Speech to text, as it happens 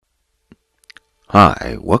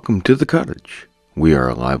Hi, welcome to the cottage. We are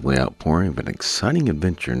a lively outpouring of an exciting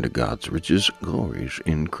adventure into God's riches, glories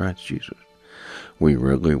in Christ Jesus. We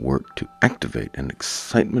regularly work to activate an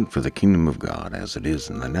excitement for the kingdom of God as it is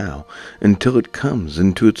in the now until it comes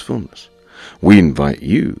into its fullness. We invite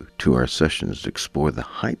you to our sessions to explore the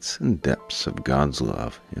heights and depths of God's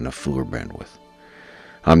love in a fuller bandwidth.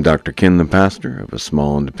 I'm Dr. Ken, the pastor of a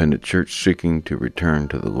small independent church seeking to return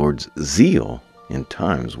to the Lord's zeal in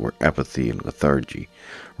times where apathy and lethargy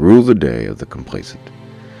rule the day of the complacent.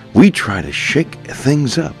 We try to shake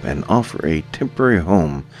things up and offer a temporary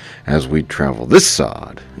home as we travel this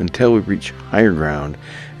sod until we reach higher ground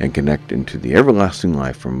and connect into the everlasting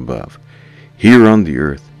life from above, here on the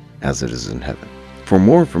earth as it is in heaven. For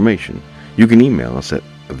more information, you can email us at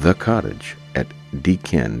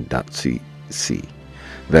thecottage@dken.cc.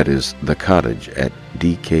 That is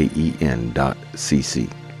thecottage@dken.cc.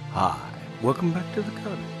 Hi, welcome back to the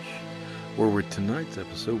cottage, where with tonight's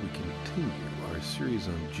episode we continue our series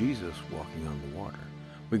on Jesus walking on the water.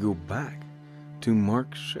 We go back to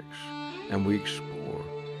Mark 6 and we explore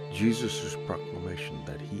Jesus' proclamation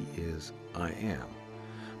that he is I am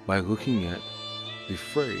by looking at the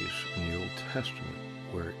phrase in the Old Testament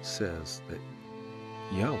where it says that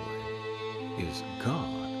Yahweh is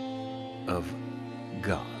God of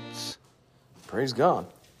gods. Praise God.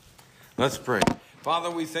 Let's pray. Father,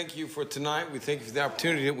 we thank you for tonight. We thank you for the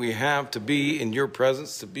opportunity that we have to be in your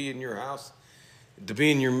presence, to be in your house, to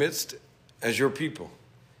be in your midst as your people.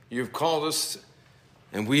 You've called us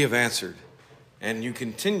and we have answered. And you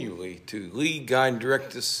continually to lead, guide, and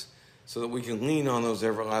direct us so that we can lean on those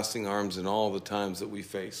everlasting arms in all the times that we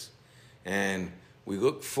face. And we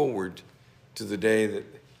look forward to the day that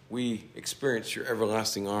we experience your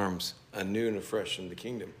everlasting arms anew and afresh in the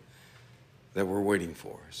kingdom that we're waiting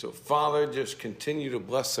for. So, Father, just continue to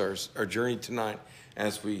bless our journey tonight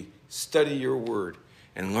as we study your word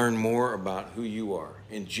and learn more about who you are.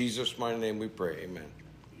 In Jesus' mighty name we pray, amen.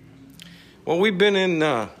 Well, we've been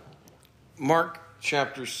in Mark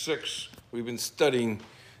chapter 6. We've been studying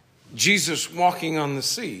Jesus walking on the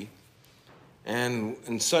sea. And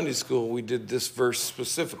in Sunday school, we did this verse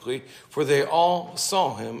specifically. For they all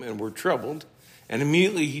saw him and were troubled. And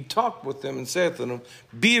immediately he talked with them and said to them,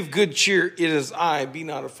 be of good cheer, it is I, be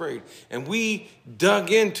not afraid. And we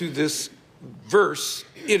dug into this verse,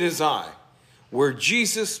 it is I, where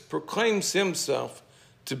Jesus proclaims himself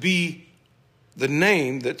to be the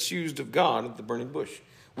name that's used of God at the burning bush.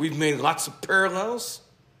 We've made lots of parallels.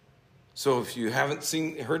 So if you haven't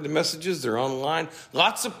heard the messages, they're online.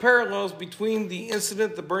 Lots of parallels between the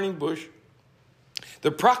incident, the burning bush,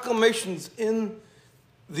 the proclamations in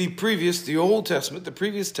the Old Testament, the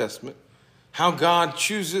previous testament, how God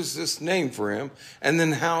chooses this name for him, and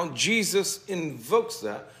then how Jesus invokes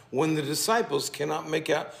that when the disciples cannot make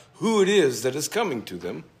out who it is that is coming to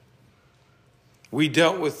them. We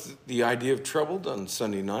dealt with the idea of troubled on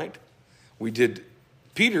Sunday night. We did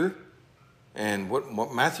Peter and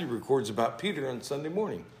what Matthew records about Peter on Sunday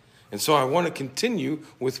morning. And so I want to continue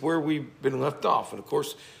with where we've been left off. And of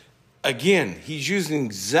course, again, he's using the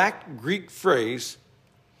exact Greek phrase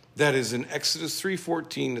that is in Exodus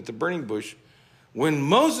 3:14 at the burning bush when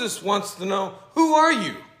Moses wants to know, who are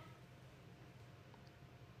you?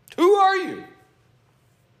 Who are you?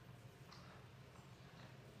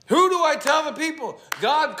 Who do I tell the people?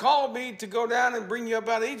 God called me to go down and bring you up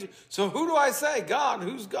out of Egypt. So who do I say? God.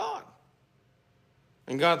 Who's God?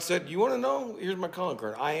 And God said, you want to know? Here's my calling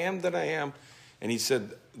card. I am that I am. And he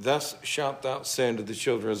said, thus shalt thou say unto the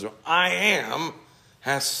children of Israel, I am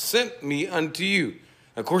has sent me unto you.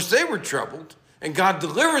 Of course, they were troubled, and God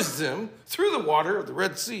delivers them through the water of the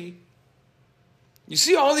Red Sea. You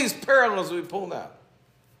see all these parallels we pulled out.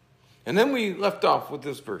 And then we left off with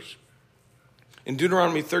this verse in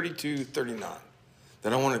Deuteronomy 32:39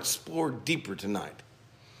 that I want to explore deeper tonight.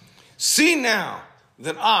 See now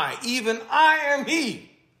that I, even I am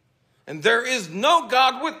he, and there is no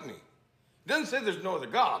God with me. It doesn't say there's no other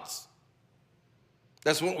gods.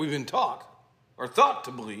 That's what we've been taught or thought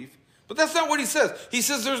to believe. But that's not what he says. He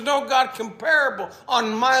says there's no God comparable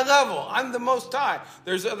on my level. I'm the Most High.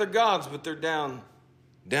 There's other gods, but they're down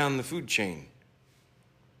the food chain.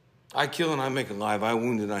 I kill and I make alive. I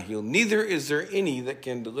wound and I heal. Neither is there any that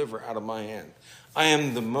can deliver out of my hand. I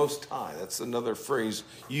am the Most High. That's another phrase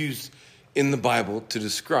used in the Bible to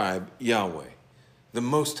describe Yahweh. The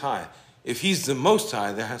Most High. If he's the Most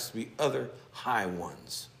High, there has to be other high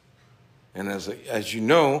ones. And as you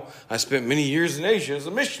know, I spent many years in Asia as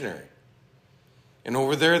a missionary. And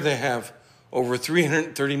over there they have over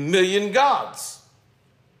 330 million gods.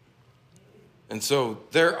 And so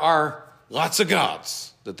there are lots of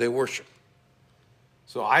gods that they worship.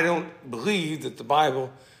 So I don't believe that the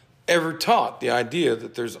Bible ever taught the idea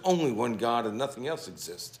that there's only one God and nothing else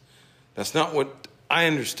exists. That's not what I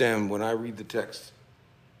understand when I read the text,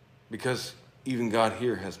 because even God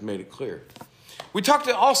here has made it clear. We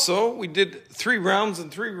did 3 realms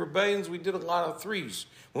and 3 rebellions. We did a lot of 3s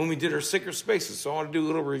when we did our sacred spaces. So I want to do a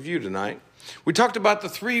little review tonight. We talked about the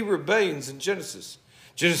 3 rebellions in Genesis.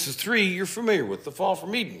 Genesis 3, you're familiar with, the fall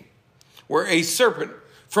from Eden, where a serpent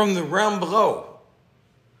from the realm below.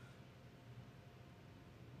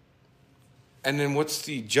 And then what's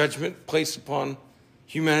the judgment placed upon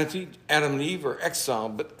humanity? Adam and Eve are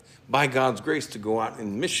exiled, but by God's grace to go out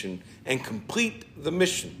in mission and complete the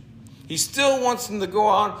mission. He still wants them to go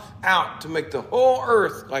out to make the whole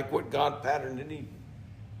earth like what God patterned in Eden.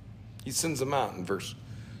 He sends them out in verse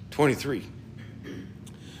 23.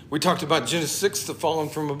 We talked about Genesis 6, the fallen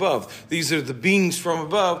from above. These are the beings from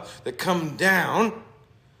above that come down.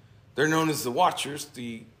 They're known as the Watchers.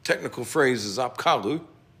 The technical phrase is Apkalu.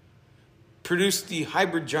 Produced the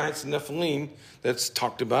hybrid giants and Nephilim that's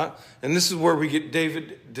talked about. And this is where we get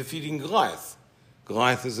David defeating Goliath.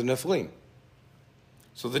 Goliath is a Nephilim.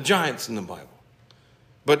 So the giants in the Bible.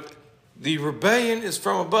 But the rebellion is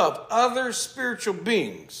from above, other spiritual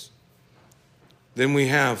beings. Then we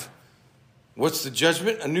have, what's the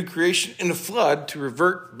judgment? A new creation in a flood to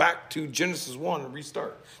revert back to Genesis 1 and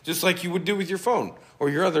restart. Just like you would do with your phone or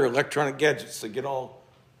your other electronic gadgets that get all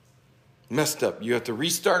messed up. You have to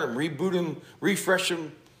restart them, reboot them, refresh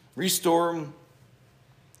them, restore them,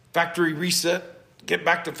 factory reset, get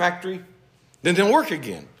back to factory. Then they'll work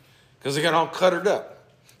again because they got all cluttered up.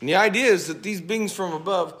 And the idea is that these beings from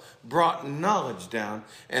above brought knowledge down,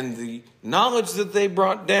 and the knowledge that they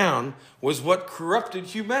brought down was what corrupted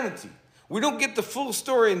humanity. We don't get the full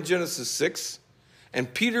story in Genesis 6,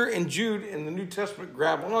 and Peter and Jude in the New Testament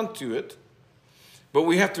grab onto it, but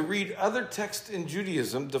we have to read other texts in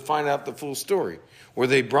Judaism to find out the full story, where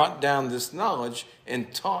they brought down this knowledge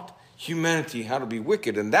and taught humanity how to be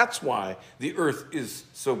wicked. And that's why the earth is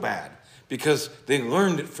so bad, because they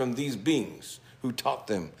learned it from these beings who taught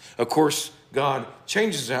them. Of course, God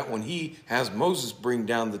changes that when he has Moses bring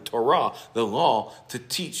down the Torah, the law, to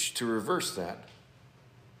teach, to reverse that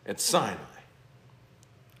at Sinai.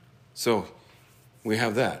 So we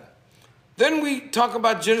have that. Then we talk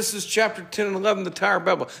about Genesis chapter 10 and 11, the Tower of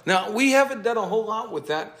Babel. Now, we haven't done a whole lot with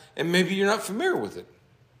that, and maybe you're not familiar with it.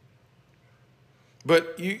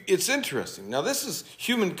 But it's interesting. Now, this is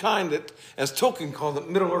humankind that, as Tolkien called it,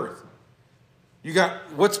 Middle Earth. You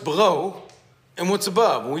got what's below and what's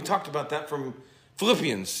above. And we talked about that from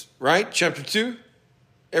Philippians, right? Chapter 2.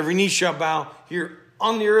 Every knee shall bow here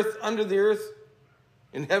on the earth, under the earth,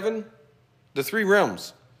 in heaven. The 3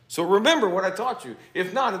 realms. So remember what I taught you.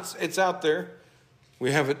 If not, it's out there.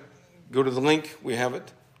 We have it. Go to the link. We have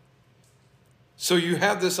it. So you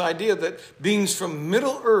have this idea that beings from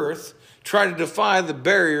Middle Earth try to defy the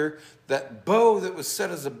barrier, that bow that was set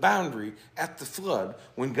as a boundary at the flood.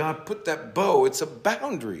 When God put that bow, it's a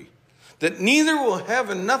boundary. That neither will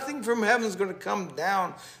heaven, nothing from heaven is going to come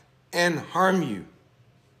down and harm you.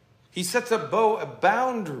 He sets a bow, a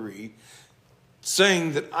boundary,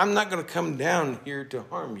 saying that I'm not going to come down here to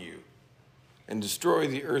harm you and destroy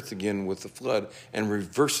the earth again with the flood and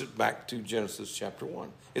reverse it back to Genesis chapter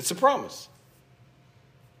 1. It's a promise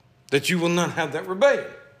that you will not have that rebellion.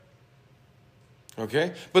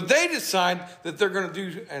 Okay? But they decide that they're going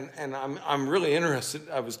to do, and I'm really interested.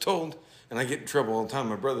 I was told, and I get in trouble all the time.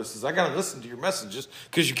 My brother says, I got to listen to your messages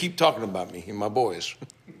because you keep talking about me and my boys.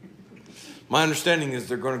 My understanding is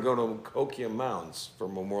they're going to go to Cahokia Mounds for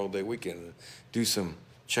Memorial Day weekend and do some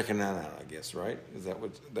checking that out, I guess, right? Is that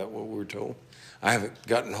what we were told? I haven't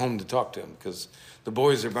gotten home to talk to them because the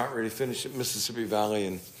boys are about ready to finish at Mississippi Valley,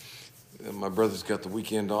 and my brother's got the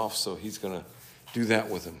weekend off, so he's going to do that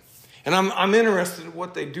with them. And I'm interested in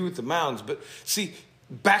what they do with the mounds. But see,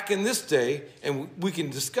 back in this day, and we can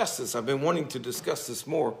discuss this. I've been wanting to discuss this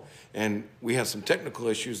more, and we have some technical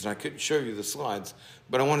issues, and I couldn't show you the slides.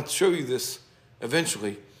 But I wanted to show you this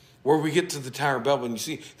eventually, where we get to the Tower of Babel. And you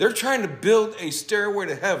see, they're trying to build a stairway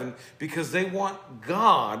to heaven because they want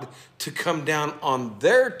God to come down on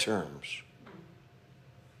their terms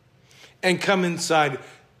and come inside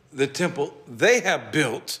the temple they have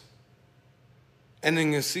built. And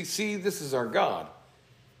then you see, this is our God.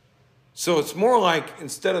 So it's more like,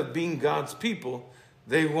 instead of being God's people,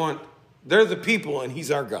 they're the people and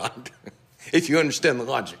he's our God, if you understand the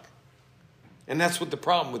logic. And that's what the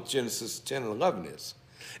problem with Genesis 10 and 11 is.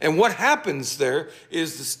 And what happens there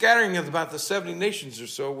is the scattering of about the 70 nations or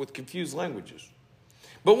so with confused languages.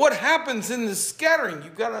 But what happens in the scattering,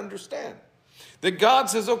 you've got to understand. That God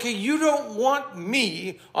says, okay, you don't want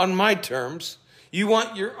me on my terms. You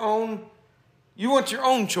want your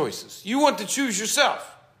own choices. You want to choose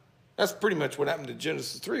yourself. That's pretty much what happened to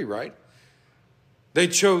Genesis 3, right? They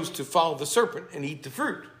chose to follow the serpent and eat the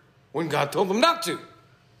fruit when God told them not to.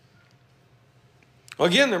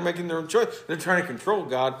 Again, they're making their own choice. They're trying to control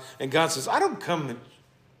God. And God says, I don't come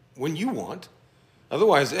when you want.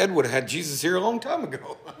 Otherwise, Ed would have had Jesus here a long time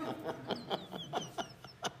ago.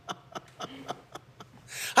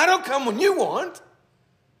 I don't come when you want.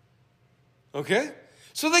 Okay?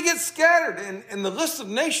 So they get scattered. And the list of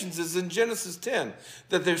nations is in Genesis 10.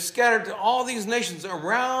 That they're scattered to all these nations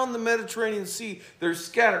around the Mediterranean Sea. They're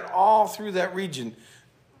scattered all through that region.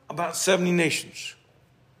 About 70 nations.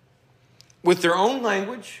 With their own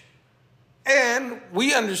language. And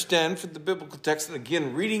we understand from the biblical text, and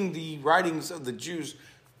again, reading the writings of the Jews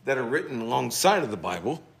that are written alongside of the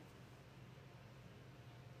Bible,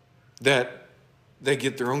 that they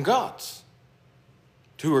get their own gods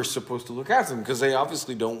who are supposed to look after them because they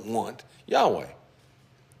obviously don't want Yahweh.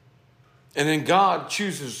 And then God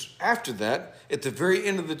chooses after that, at the very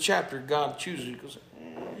end of the chapter, God chooses, he goes,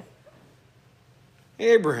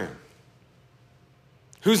 Abraham,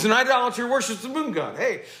 who's an idolater, worships the moon god.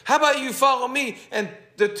 Hey, how about you follow me? And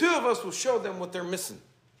the two of us will show them what they're missing.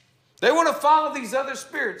 They want to follow these other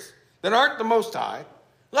spirits that aren't the Most High.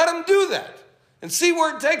 Let them do that and see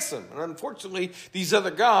where it takes them. And unfortunately, these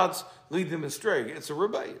other gods lead them astray. It's a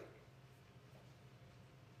rebellion.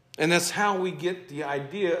 And that's how we get the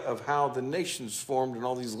idea of how the nations formed and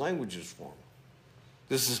all these languages formed.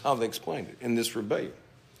 This is how they explained it, in this rebellion.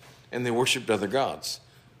 And they worshipped other gods.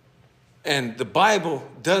 And the Bible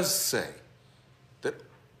does say that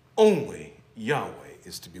only Yahweh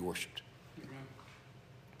is to be worshipped.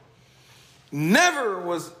 Never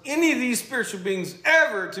was any of these spiritual beings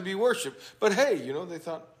ever to be worshipped. But hey, they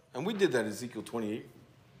thought, and we did that in Ezekiel 28.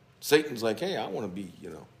 Satan's like, hey, I want to be,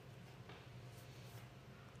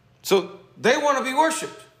 So they want to be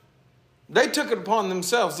worshipped. They took it upon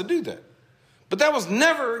themselves to do that. But that was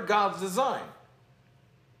never God's design.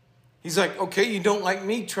 He's like, okay, you don't like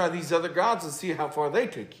me, try these other gods and see how far they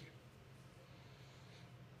take you.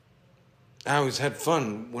 I always had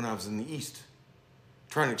fun when I was in the East,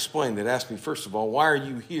 trying to explain. They'd ask me, first of all, why are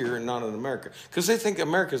you here and not in America? Because they think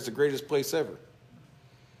America is the greatest place ever.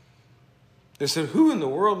 They said, who in the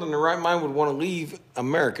world in their right mind would want to leave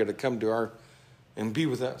America to come to and be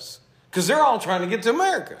with us? Because they're all trying to get to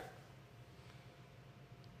America.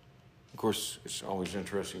 Of course, it's always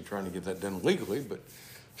interesting trying to get that done legally, but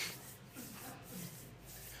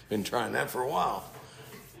been trying that for a while.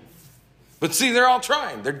 But see, they're all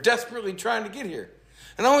trying. They're desperately trying to get here.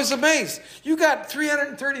 And I'm always amazed. You got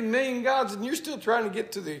 330 million gods and you're still trying to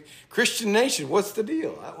get to the Christian nation. What's the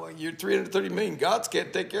deal? Your 330 million gods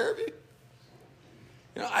can't take care of you?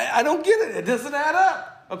 I don't get it. It doesn't add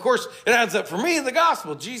up. Of course, it adds up for me in the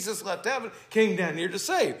gospel. Jesus left heaven, came down here to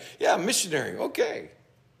save. Yeah, missionary. Okay.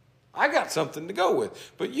 I got something to go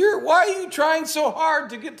with. But why are you trying so hard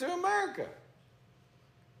to get to America?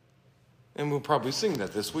 And we'll probably sing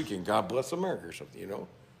that this weekend, God Bless America or something,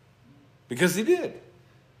 Because he did.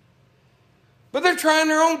 But they're trying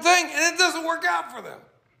their own thing, and it doesn't work out for them.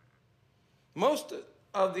 Most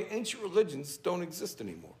of the ancient religions don't exist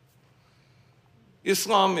anymore.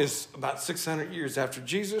 Islam is about 600 years after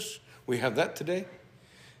Jesus. We have that today.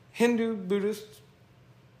 Hindu, Buddhist,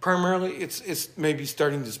 primarily, it's maybe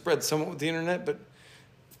starting to spread somewhat with the internet,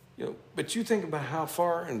 but you think about how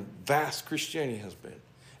far and vast Christianity has been.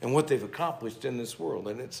 And what they've accomplished in this world,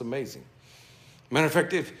 and it's amazing. Matter of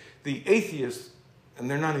fact, if the atheists, and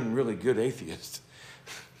they're not even really good atheists,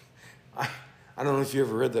 I don't know if you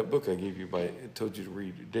ever read that book I gave you I told you to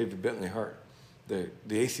read, David Bentley Hart, the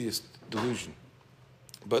Atheist Delusion.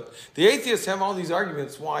 But the atheists have all these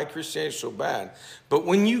arguments why Christianity is so bad. But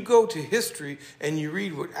when you go to history and you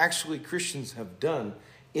read what actually Christians have done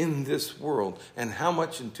in this world, and how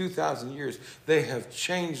much in 2,000 years they have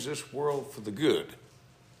changed this world for the good,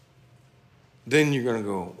 then you're going to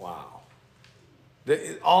go, wow.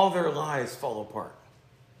 All their lies fall apart.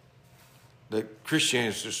 That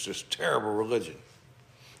Christianity is just this terrible religion.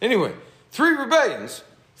 Anyway, 3 rebellions,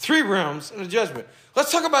 3 realms, and a judgment.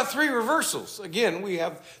 Let's talk about 3 reversals. Again, we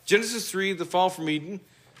have Genesis 3, the fall from Eden.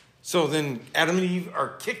 So then Adam and Eve are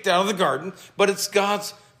kicked out of the garden, but it's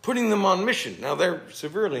God's putting them on mission. Now, they're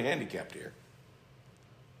severely handicapped here.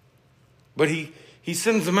 But he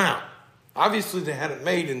sends them out. Obviously, they had it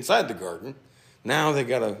made inside the garden. Now they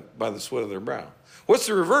got to, by the sweat of their brow. What's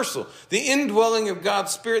the reversal? The indwelling of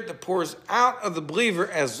God's Spirit that pours out of the believer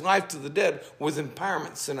as life to the dead with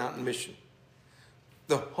empowerment sent out in mission.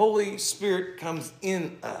 the Holy Spirit comes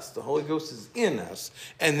in us. The Holy Ghost is in us.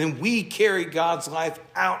 And then we carry God's life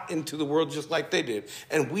out into the world just like they did.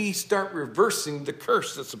 And we start reversing the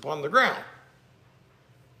curse that's upon the ground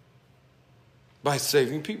by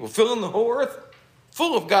saving people. Filling the whole earth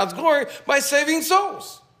full of God's glory by saving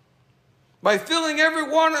souls. By filling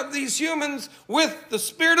every one of these humans with the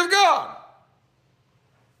Spirit of God.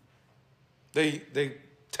 They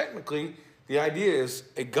technically, the idea is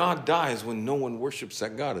a God dies when no one worships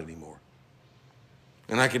that God anymore.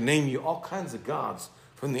 And I could name you all kinds of gods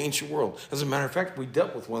from the ancient world. As a matter of fact, we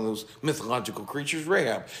dealt with one of those mythological creatures,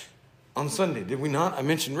 Rahab, on Sunday, did we not? I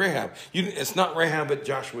mentioned Rahab. It's not Rahab at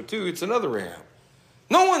Joshua 2, it's another Rahab.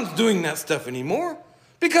 No one's doing that stuff anymore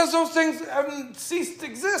because those things haven't ceased to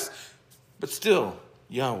exist. But still,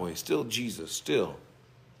 Yahweh, still Jesus, still,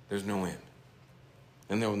 there's no end.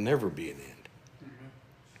 And there will never be an end.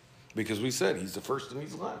 Because we said he's the first and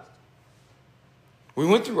he's the last. We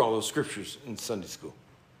went through all those scriptures in Sunday school.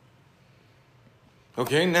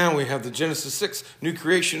 Okay, now we have the Genesis 6, new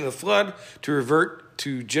creation of the flood, to revert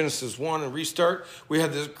to Genesis 1 and restart. We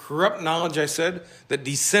have this corrupt knowledge, I said, that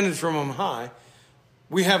descended from on high.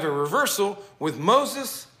 We have a reversal with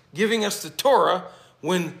Moses giving us the Torah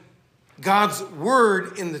when God's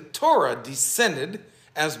word in the Torah descended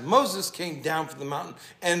as Moses came down from the mountain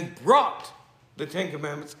and brought the Ten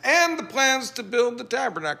Commandments and the plans to build the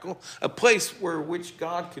tabernacle, a place where which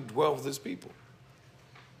God could dwell with his people.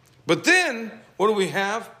 But then, what do we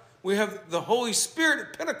have? We have the Holy Spirit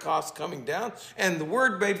at Pentecost coming down and the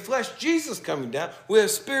Word made flesh, Jesus, coming down. We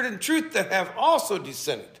have Spirit and truth that have also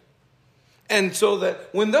descended. And so that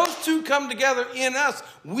when those two come together in us,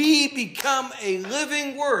 we become a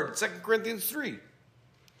living Word. 2 Corinthians 3.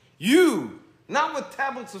 You, not with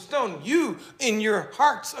tablets of stone, you in your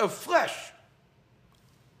hearts of flesh.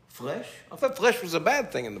 Flesh? I thought flesh was a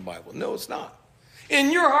bad thing in the Bible. No, it's not.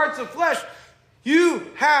 In your hearts of flesh, you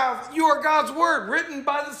are God's word written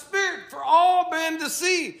by the Spirit for all men to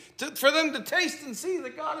see, for them to taste and see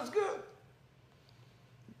that God is good.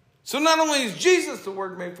 So not only is Jesus the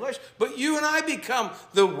Word made flesh, but you and I become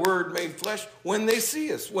the Word made flesh when they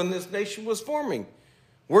see us, when this nation was forming.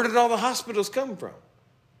 Where did all the hospitals come from?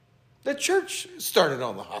 The church started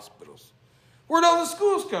all the hospitals. Where did all the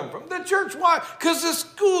schools come from? The church. Why? Because the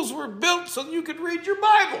schools were built so you could read your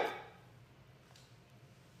Bible.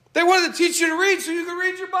 They wanted to teach you to read so you could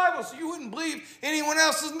read your Bible, so you wouldn't believe anyone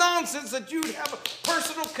else's nonsense, that you'd have a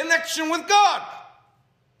personal connection with God.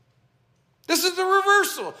 This is the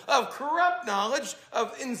reversal of corrupt knowledge,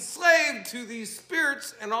 of enslaved to these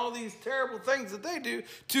spirits and all these terrible things that they do,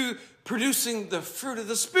 to producing the fruit of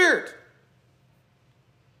the Spirit.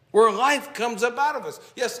 Where life comes up out of us.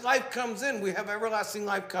 Yes, life comes in. We have everlasting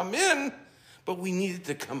life come in, but we need it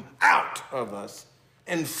to come out of us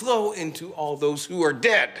and flow into all those who are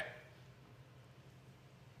dead.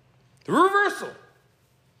 The reversal.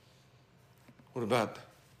 What about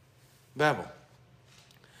Babel?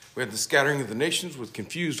 We had the scattering of the nations with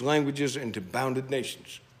confused languages into bounded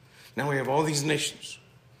nations. Now we have all these nations.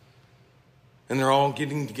 And they're all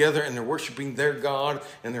getting together and they're worshiping their God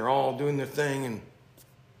and they're all doing their thing. And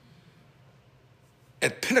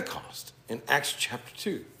at Pentecost in Acts chapter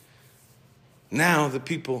 2, now the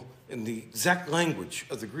people in the exact language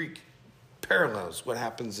of the Greek parallels what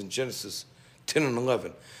happens in Genesis 10 and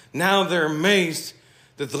 11. Now they're amazed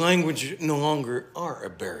that the language no longer are a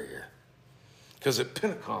barrier. Because at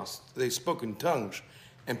Pentecost, they spoke in tongues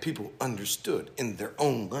and people understood in their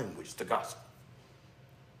own language the gospel.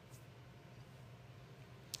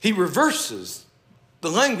 He reverses the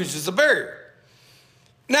language as a barrier.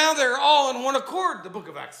 Now they're all in one accord, the book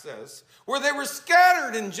of Acts says, where they were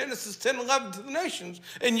scattered in Genesis 10:11 to the nations.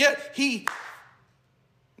 And yet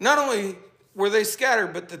not only were they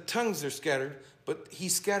scattered, but the tongues are scattered, but he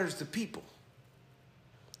scatters the people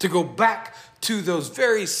to go back to those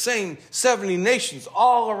very same 70 nations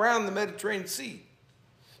all around the Mediterranean Sea.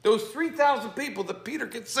 Those 3,000 people that Peter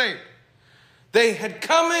gets saved, they had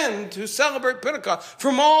come in to celebrate Pentecost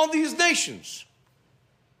from all these nations.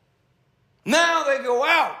 Now they go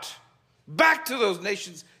out back to those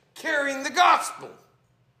nations carrying the gospel.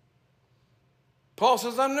 Paul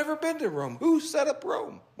says, I've never been to Rome. Who set up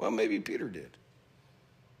Rome? Well, maybe Peter did.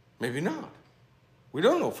 Maybe not. We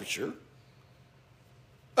don't know for sure.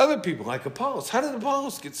 Other people like Apollos. How did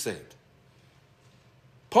Apollos get saved?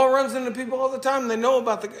 Paul runs into people all the time. They know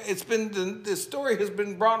about the story has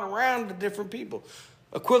been brought around to different people.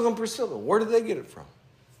 Aquila and Priscilla, where did they get it from?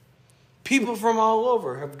 People from all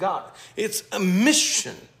over have got it. It's a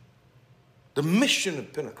mission. The mission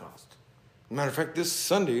of Pentecost. As a matter of fact, this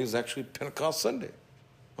Sunday is actually Pentecost Sunday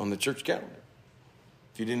on the church calendar.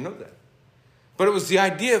 If you didn't know that. But it was the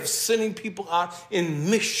idea of sending people out in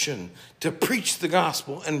mission to preach the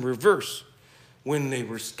gospel and reverse. When they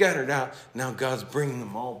were scattered out, now God's bringing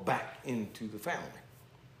them all back into the family.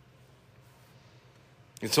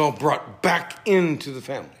 It's all brought back into the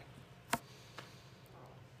family.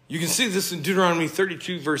 You can see this in Deuteronomy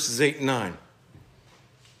 32, verses 8 and 9.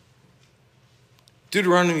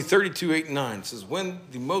 Deuteronomy 32, 8 and 9 says, when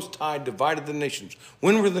the Most High divided the nations.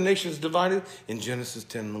 When were the nations divided? In Genesis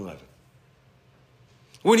 10 and 11.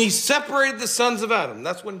 When he separated the sons of Adam.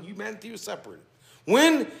 That's when humanity was separated.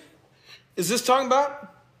 When is this talking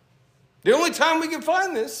about? The only time we can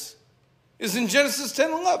find this is in Genesis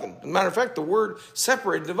 10 and 11. As a matter of fact, the word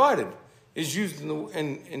separated, divided, is used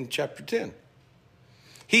in chapter 10.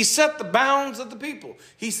 He set the bounds of the people.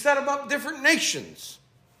 He set them up different nations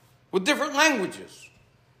with different languages.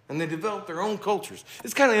 And they developed their own cultures.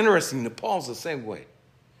 It's kind of interesting. Nepal's the same way.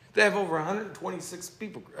 They have over 125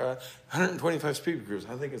 speaker groups.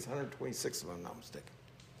 I think it's 126 if I'm not mistaken.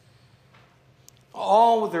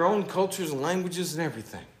 All with their own cultures and languages and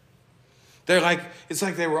everything. It's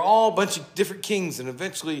like they were all a bunch of different kings, and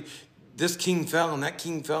eventually this king fell and that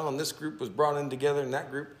king fell and this group was brought in together and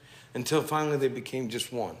that group until finally they became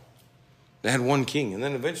just one. They had one king, and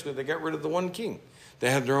then eventually they got rid of the one king.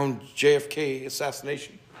 They had their own JFK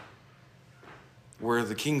assassination where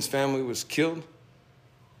the king's family was killed,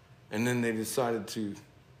 and then they decided to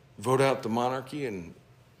vote out the monarchy, and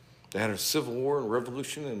they had a civil war and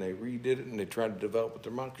revolution, and they redid it, and they tried to develop a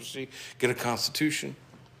democracy, get a constitution.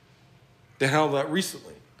 They had all that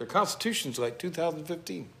recently. Their constitution's like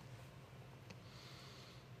 2015.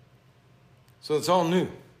 So it's all new.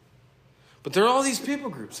 But there are all these people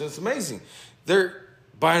groups, and it's amazing. They're,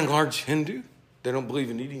 by and large, Hindu. They don't believe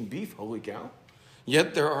in eating beef, holy cow.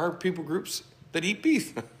 Yet there are people groups that eat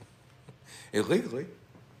beef illegally.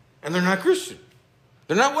 And they're not Christian.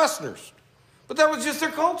 They're not Westerners. But that was just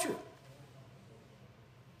their culture.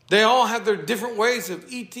 They all have their different ways of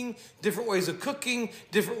eating, different ways of cooking,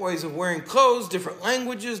 different ways of wearing clothes, different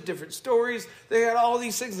languages, different stories. They had all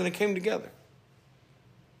these things and they came together.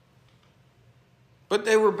 But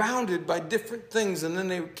they were bounded by different things, and then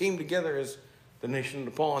they came together as the nation of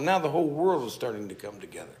Nepal. And now the whole world is starting to come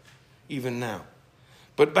together, even now.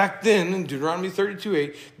 But back then, in Deuteronomy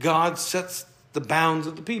 32:8, God sets the bounds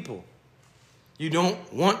of the people. You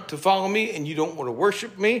don't want to follow me and you don't want to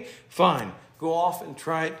worship me? Fine. Go off and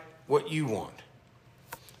try what you want.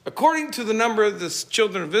 According to the number of the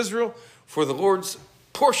children of Israel, for the Lord's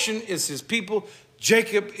portion is his people.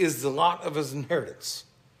 Jacob is the lot of his inheritance.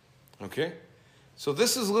 Okay? So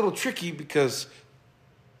this is a little tricky because,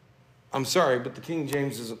 I'm sorry, but the King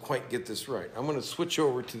James doesn't quite get this right. I'm going to switch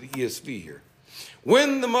over to the ESV here.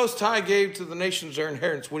 When the Most High gave to the nations their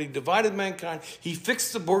inheritance, when he divided mankind, he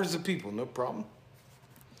fixed the borders of people. No problem.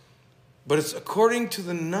 But it's according to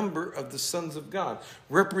the number of the sons of God,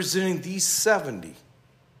 representing these 70.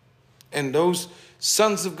 And those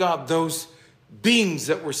sons of God, those beings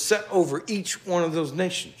that were set over each one of those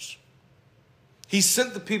nations. He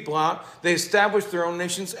sent the people out, they established their own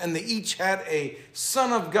nations, and they each had a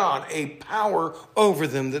son of God, a power over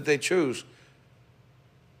them that they chose.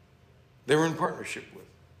 They were in partnership with.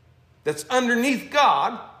 That's underneath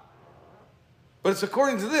God, but it's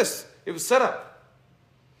according to this. It was set up.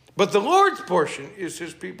 But the Lord's portion is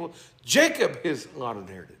his people, Jacob his lot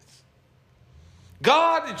inheritance.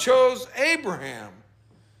 God chose Abraham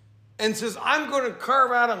and says, I'm going to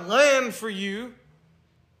carve out a land for you,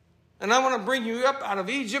 and I want to bring you up out of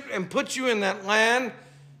Egypt and put you in that land,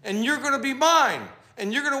 and you're going to be mine,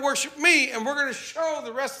 and you're going to worship me, and we're going to show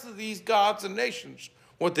the rest of these gods and nations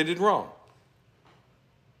what they did wrong.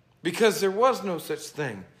 Because there was no such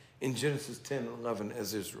thing in Genesis 10:11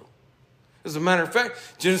 as Israel. As a matter of fact,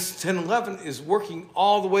 Genesis 10:11 is working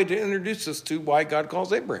all the way to introduce us to why God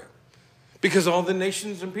calls Abraham. Because all the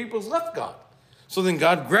nations and peoples left God. So then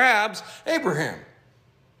God grabs Abraham.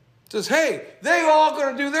 Says, hey, they all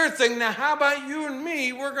going to do their thing. Now how about you and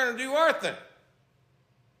me? We're going to do our thing.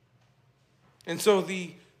 And so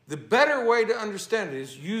the better way to understand it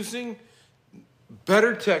is using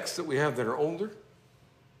better texts that we have that are older,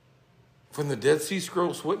 from the Dead Sea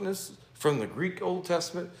Scrolls witness, from the Greek Old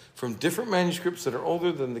Testament, from different manuscripts that are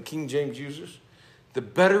older than the King James uses. The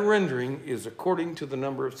better rendering is according to the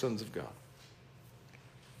number of sons of God.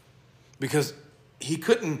 Because he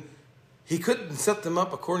couldn't set them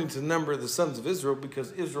up according to the number of the sons of Israel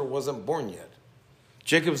because Israel wasn't born yet.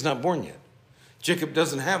 Jacob's not born yet. Jacob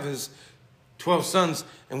doesn't have his 12 sons,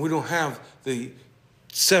 and we don't have the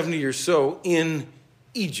 70 or so in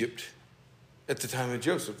Egypt at the time of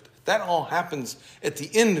Joseph. That all happens at the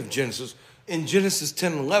end of Genesis in Genesis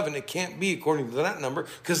 10 and 11, it can't be according to that number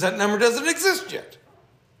because that number doesn't exist yet.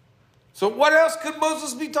 So what else could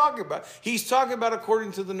Moses be talking about? He's talking about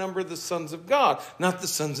according to the number of the sons of God, not the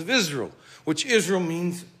sons of Israel, which Israel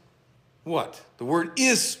means what? The word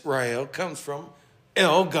Israel comes from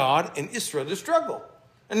El, God, and Israel, the struggle.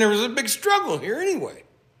 And there was a big struggle here anyway.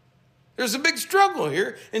 There's a big struggle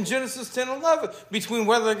here in Genesis 10 and 11 between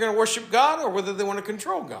whether they're going to worship God or whether they want to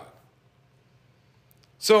control God.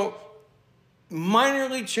 So,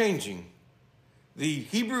 minorly changing the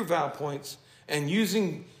Hebrew vowel points and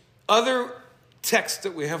using other texts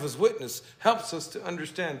that we have as witness helps us to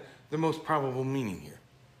understand the most probable meaning here.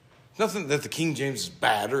 Nothing that the King James is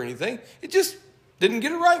bad or anything. It just didn't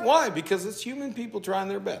get it right. Why? Because it's human people trying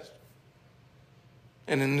their best.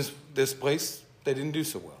 And in this place, they didn't do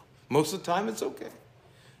so well. Most of the time, it's okay.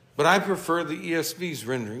 But I prefer the ESV's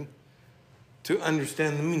rendering to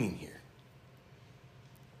understand the meaning here.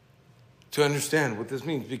 To understand what this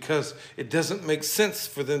means, because it doesn't make sense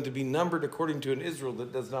for them to be numbered according to an Israel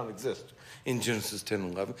that does not exist in Genesis 10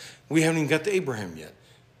 and 11. We haven't even got to Abraham yet.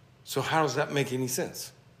 So how does that make any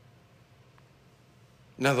sense?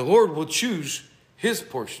 Now the Lord will choose his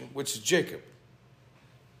portion, which is Jacob.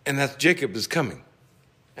 And that Jacob is coming.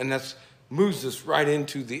 And that moves us right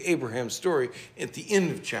into the Abraham story at the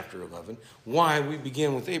end of chapter 11. Why we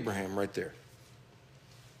begin with Abraham right there.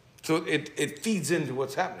 So it feeds into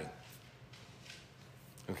what's happening.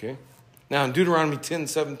 Okay. Now in Deuteronomy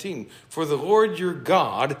 10:17, for the Lord your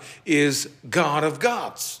God is God of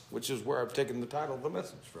gods, which is where I've taken the title of the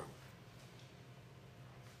message from.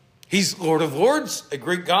 He's Lord of lords, a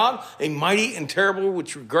great God, a mighty and terrible,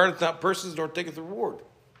 which regardeth not persons nor taketh the reward.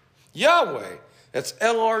 Yahweh, that's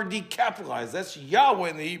LRD capitalized, that's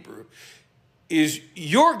Yahweh in the Hebrew, is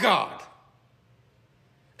your God.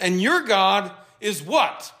 And your God is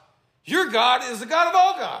what? Your God is the God of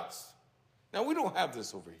all gods. Now, we don't have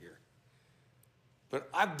this over here. But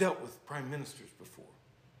I've dealt with prime ministers before.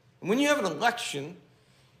 And when you have an election,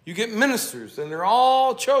 you get ministers, and they're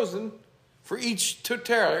all chosen for each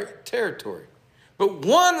territory. But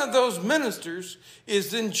one of those ministers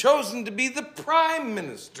is then chosen to be the prime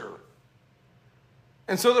minister.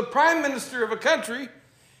 And so the prime minister of a country,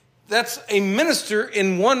 that's a minister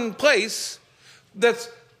in one place that's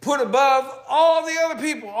put above all the other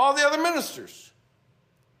people, all the other ministers.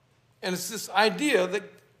 And it's this idea that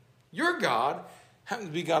your God happens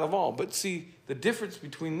to be God of all. But see, the difference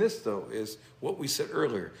between this, though, is what we said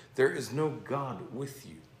earlier. There is no God with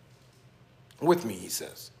you. With me, he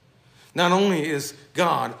says. Not only is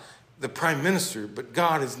God the prime minister, but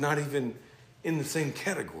God is not even in the same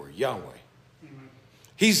category, Yahweh. Mm-hmm.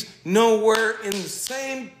 He's nowhere in the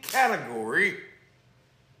same category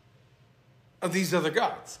of these other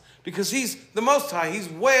gods. Because he's the Most High. He's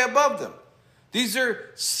way above them. These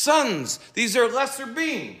are sons. These are lesser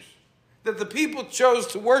beings that the people chose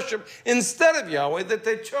to worship instead of Yahweh, that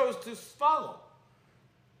they chose to follow.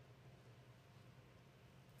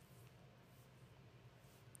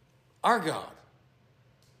 Our God.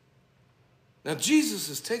 Now, Jesus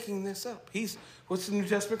is taking this up. What's the New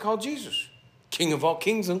Testament called Jesus? King of all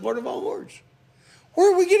kings and Lord of all lords.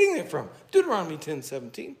 Where are we getting it from? Deuteronomy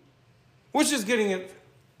 10:17. We're just getting it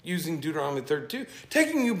using Deuteronomy 32,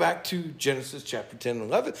 taking you back to Genesis chapter 10 and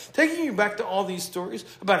 11, taking you back to all these stories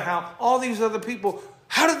about how all these other people,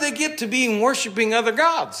 how did they get to being worshiping other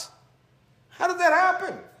gods? How did that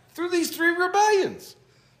happen? Through these three rebellions.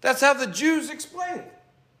 That's how the Jews explain it.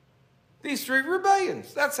 These three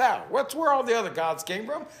rebellions. That's how. That's where all the other gods came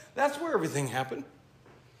from. That's where everything happened.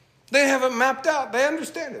 They have it mapped out. They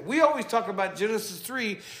understand it. We always talk about Genesis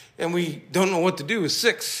 3, and we don't know what to do with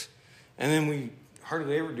 6. And then we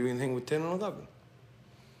hardly ever do anything with 10 and 11.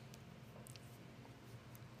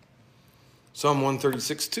 Psalm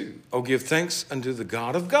 136:2. Oh, give thanks unto the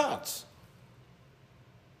God of gods,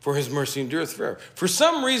 for his mercy endureth forever. For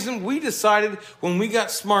some reason, we decided when we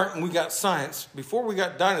got smart and we got science, before we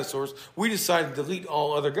got dinosaurs, we decided to delete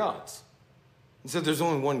all other gods. And said there's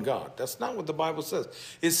only one God. That's not what the Bible says.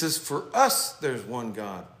 It says for us, there's one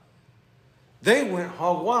God. They went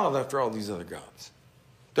hog wild after all these other gods.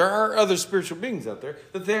 There are other spiritual beings out there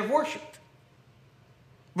that they have worshipped.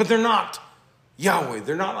 But they're not Yahweh.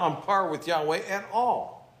 They're not on par with Yahweh at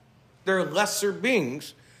all. They're lesser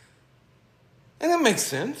beings. And that makes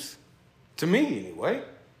sense. To me, anyway.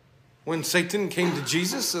 When Satan came to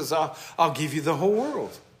Jesus, says, I'll give you the whole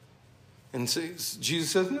world. And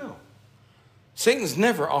Jesus says, no. Satan's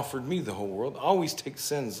never offered me the whole world. I always take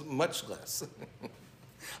sins much less.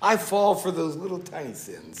 I fall for those little tiny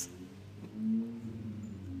sins.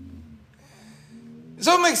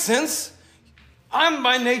 So it makes sense. I'm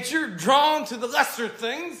by nature drawn to the lesser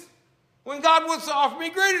things. When God wants to offer me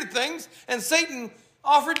greater things, and Satan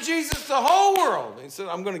offered Jesus the whole world. He said,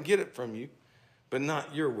 I'm going to get it from you, but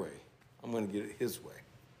not your way. I'm going to get it his way.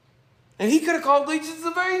 And he could have called legions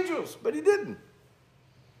of angels, but he didn't.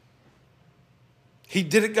 He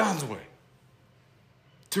did it God's way,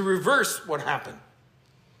 to reverse what happened.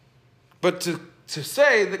 But to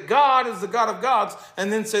say that God is the God of gods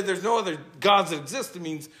and then say there's no other gods that exist, it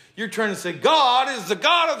means you're trying to say God is the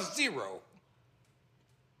God of zero.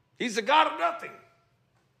 He's the God of nothing.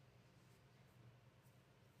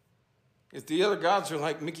 If the other gods are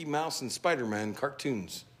like Mickey Mouse and Spider-Man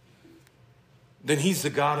cartoons, then he's the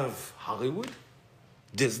God of Hollywood,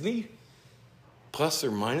 Disney, plus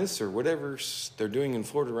or minus or whatever they're doing in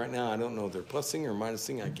Florida right now. I don't know if they're plusing or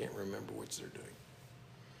minusing. I can't remember which they're doing.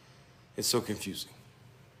 It's so confusing.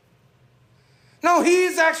 No,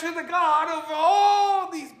 he's actually the God of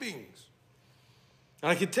all these beings.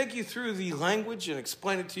 And I could take you through the language and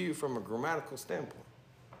explain it to you from a grammatical standpoint.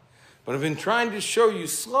 But I've been trying to show you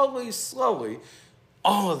slowly,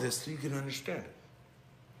 all of this so you can understand it.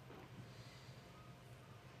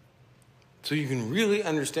 So you can really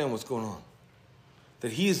understand what's going on.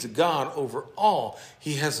 That he is the God over all.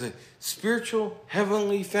 He has a spiritual,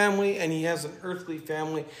 heavenly family, and he has an earthly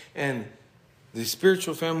family. And the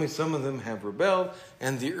spiritual family, some of them have rebelled,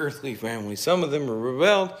 and the earthly family, some of them are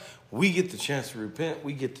rebelled. We get the chance to repent.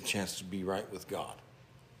 We get the chance to be right with God.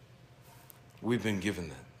 We've been given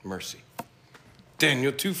that mercy.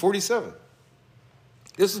 Daniel 2:47.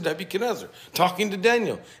 This is Nebuchadnezzar talking to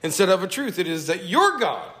Daniel and said, of a truth, it is that your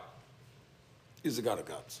God is the God of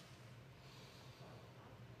gods.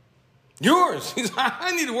 Yours. He's like,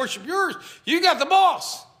 I need to worship yours. You got the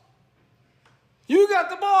boss. You got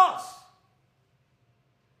the boss.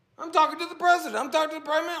 I'm talking to the president. I'm talking to the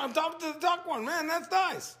prime minister. I'm talking to the top one. Man, that's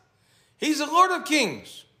nice. He's the Lord of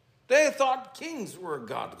kings. They thought kings were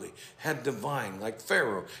godly, had divine, like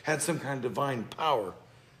Pharaoh, had some kind of divine power.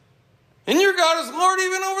 And your God is Lord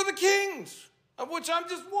even over the kings, of which I'm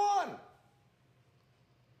just one.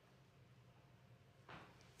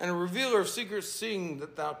 And a revealer of secrets, seeing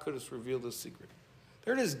that thou couldst reveal this secret.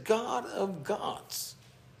 There it is, God of gods.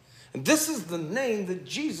 And this is the name that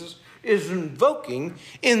Jesus is invoking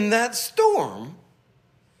in that storm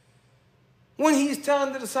when he's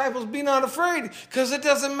telling the disciples, be not afraid, because it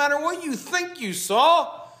doesn't matter what you think you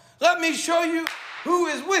saw. Let me show you who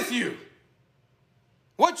is with you,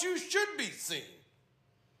 what you should be seeing.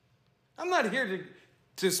 I'm not here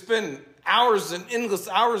to spend hours and endless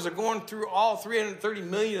hours of going through all 330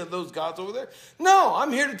 million of those gods over there. No,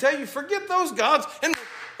 I'm here to tell you, forget those gods and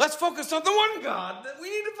let's focus on the one God that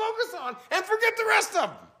we need to focus on and forget the rest of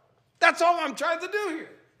them. That's all I'm trying to do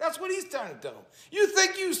here. That's what he's trying to tell them. You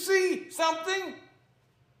think you see something?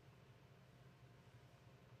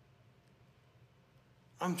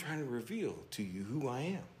 I'm trying to reveal to you who I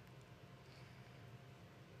am.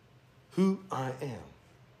 Who I am.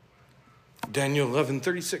 Daniel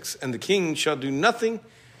 11:36, and the king shall do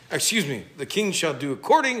the king shall do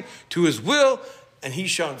according to his will, and he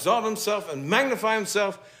shall exalt himself and magnify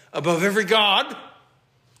himself above every god,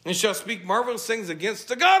 and shall speak marvelous things against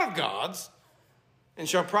the God of gods, and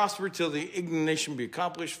shall prosper till the indignation be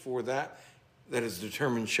accomplished, for that is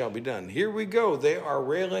determined shall be done. Here we go. They are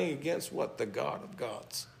railing against what? The God of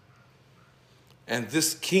gods. And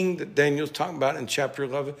this king that Daniel's talking about in chapter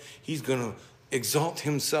 11, he's going to exalt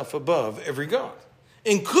himself above every god,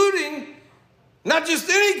 including not just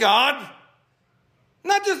any god,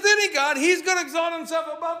 he's going to exalt himself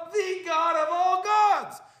above the God of all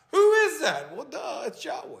gods. Who is that? Well, duh, it's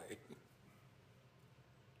Yahweh.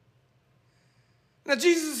 Now,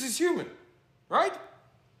 Jesus is human, right?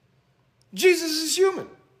 Jesus is human.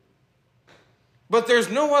 But there's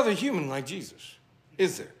no other human like Jesus,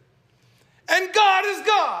 is there? And God is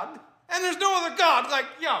God, and there's no other God like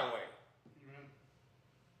Yahweh.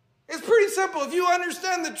 It's pretty simple. If you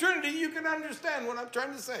understand the Trinity, you can understand what I'm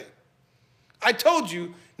trying to say. I told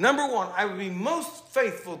you, number one, I would be most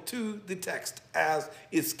faithful to the text as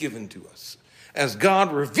it's given to us, as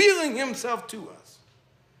God revealing himself to us.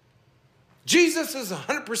 Jesus is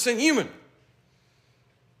 100% human.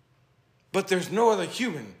 But there's no other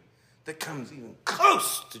human that comes even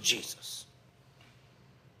close to Jesus.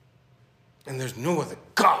 And there's no other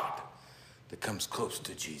God that comes close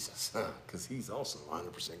to Jesus, because he's also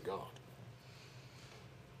 100% God.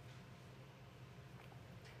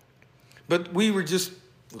 But we were just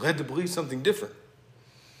led to believe something different.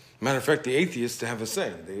 Matter of fact, the atheists have a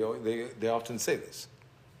saying. They often say this.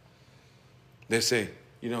 They say,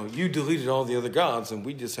 you deleted all the other gods, and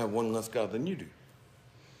we just have one less God than you do.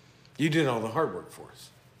 You did all the hard work for us.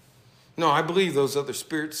 No, I believe those other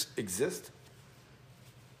spirits exist.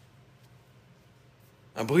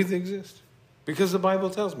 I believe they exist because the Bible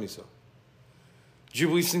tells me so.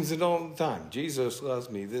 Jubilee sings it all the time. Jesus loves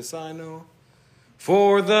me, this I know.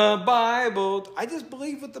 For the Bible, I just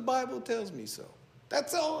believe what the Bible tells me so.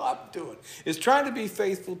 That's all I'm doing, is trying to be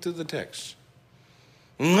faithful to the text.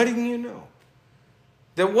 And letting you know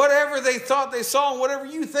that whatever they thought they saw and whatever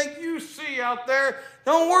you think you see out there,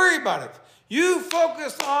 don't worry about it. You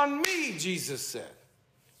focus on me, Jesus said.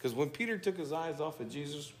 Because when Peter took his eyes off of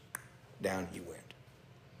Jesus, down he went.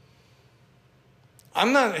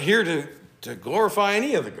 I'm not here to glorify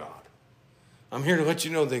any other God. I'm here to let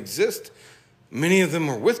you know they exist. Many of them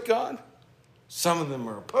are with God. Some of them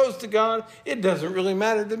are opposed to God. It doesn't really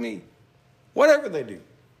matter to me. Whatever they do.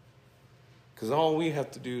 Because all we have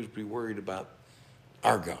to do is be worried about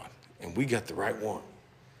our God. And we got the right one.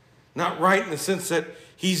 Not right in the sense that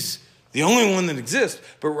he's the only one that exists,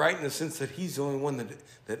 but right in the sense that he's the only one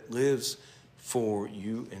that lives for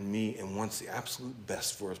you and me and wants the absolute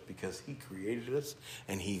best for us because he created us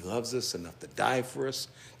and he loves us enough to die for us,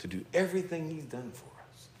 to do everything he's done for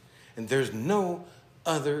us. And there's no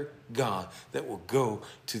other God that will go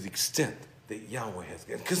to the extent that Yahweh has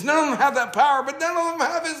given. Because none of them have that power, but none of them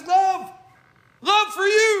have his love. Love for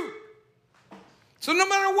you. So no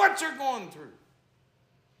matter what you're going through,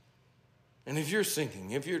 and if you're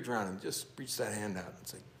sinking, if you're drowning, just reach that hand out and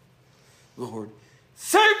say, Lord,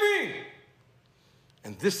 save me.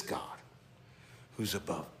 And this God, who's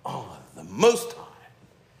above all of the Most High,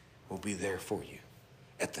 will be there for you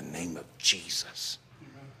at the name of Jesus.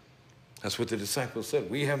 Amen. That's what the disciples said.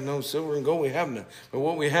 We have no silver and gold, we have none. But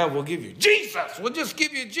what we have, we'll give you. Jesus! We'll just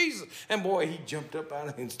give you Jesus. And boy, he jumped up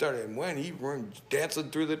out and started, and when he ran dancing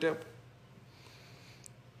through the temple.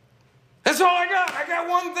 That's all I got. I got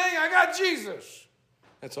one thing. I got Jesus.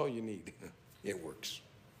 That's all you need. It works.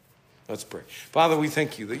 Let's pray. Father, we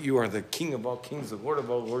thank you that you are the King of all kings, the Lord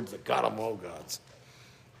of all lords, the God of all gods.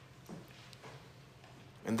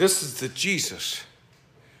 And this is the Jesus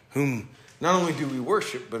whom not only do we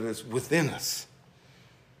worship, but is within us.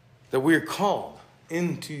 That we are called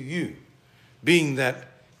into you, being that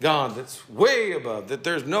God that's way above, that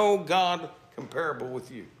there's no God comparable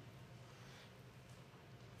with you.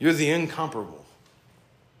 You're the incomparable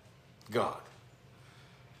God.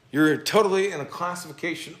 You're totally in a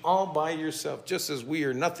classification all by yourself, just as we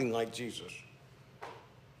are nothing like Jesus.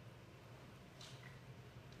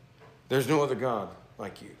 There's no other God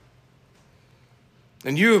like you.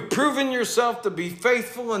 And you have proven yourself to be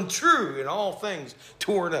faithful and true in all things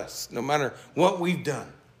toward us, no matter what we've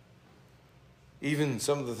done, even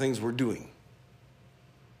some of the things we're doing.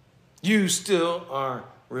 You still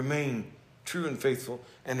remain true and faithful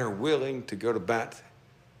and are willing to go to bat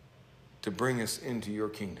to bring us into your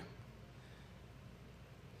kingdom.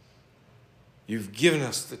 You've given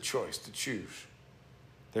us the choice to choose.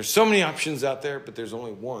 There's so many options out there, but there's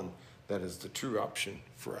only one that is the true option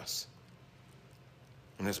for us.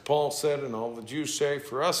 And as Paul said, and all the Jews say,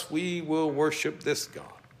 for us, we will worship this God,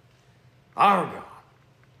 our God,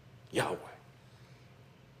 Yahweh.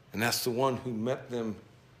 And that's the one who met them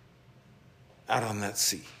out on that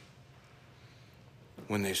sea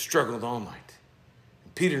when they struggled all night.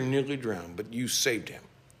 Peter nearly drowned, but you saved him.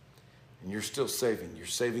 And you're still saving. You're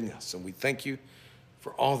saving us. And we thank you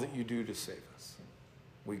for all that you do to save us.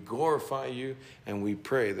 We glorify you, and we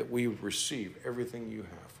pray that we receive everything you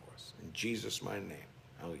have for us. In Jesus' mighty name,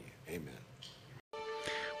 hallelujah. Amen.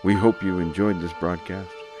 We hope you enjoyed this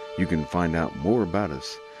broadcast. You can find out more about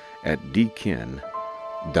us at dken.cc.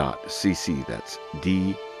 That's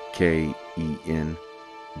DKEN.cc.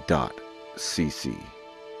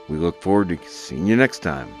 We look forward to seeing you next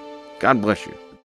time. God bless you.